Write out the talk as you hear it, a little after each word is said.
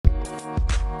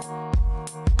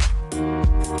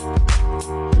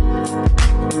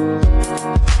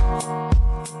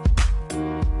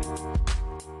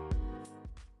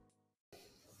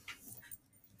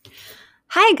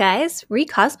Hi guys,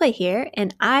 Cosplay here,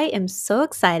 and I am so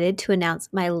excited to announce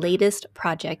my latest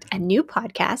project and new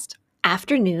podcast,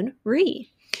 Afternoon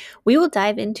Re. We will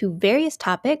dive into various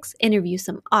topics, interview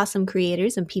some awesome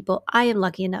creators and people I am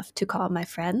lucky enough to call my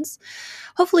friends,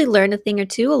 hopefully learn a thing or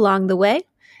two along the way,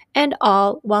 and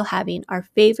all while having our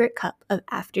favorite cup of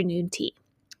afternoon tea.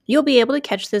 You'll be able to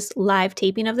catch this live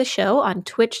taping of the show on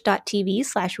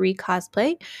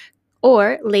twitch.tv/recosplay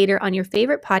or later on your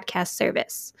favorite podcast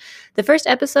service. The first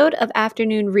episode of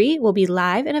Afternoon Re will be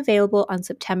live and available on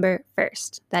September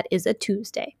 1st. That is a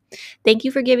Tuesday. Thank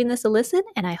you for giving this a listen,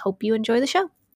 and I hope you enjoy the show.